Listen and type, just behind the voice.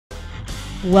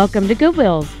Welcome to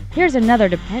Goodwill's. Here's another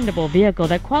dependable vehicle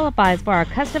that qualifies for our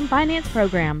custom finance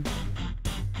program.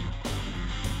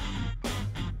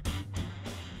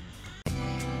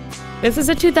 This is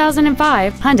a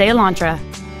 2005 Hyundai Elantra.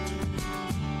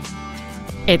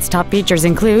 Its top features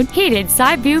include heated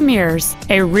side view mirrors,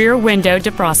 a rear window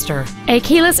defroster, a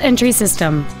keyless entry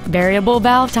system, variable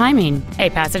valve timing, a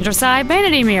passenger side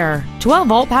vanity mirror,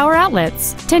 12-volt power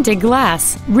outlets, tinted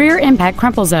glass, rear impact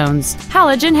crumple zones,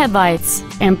 halogen headlights,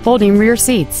 and folding rear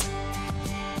seats.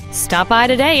 Stop by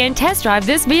today and test drive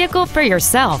this vehicle for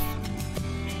yourself.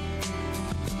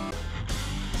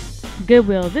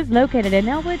 Goodwill's is located in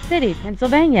Ellwood City,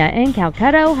 Pennsylvania, and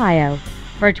Calcutta, Ohio.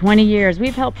 For 20 years,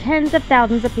 we've helped tens of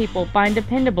thousands of people find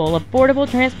dependable, affordable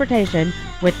transportation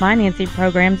with financing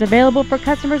programs available for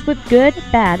customers with good,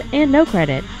 bad, and no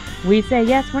credit. We say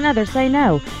yes when others say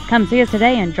no. Come see us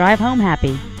today and drive home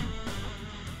happy.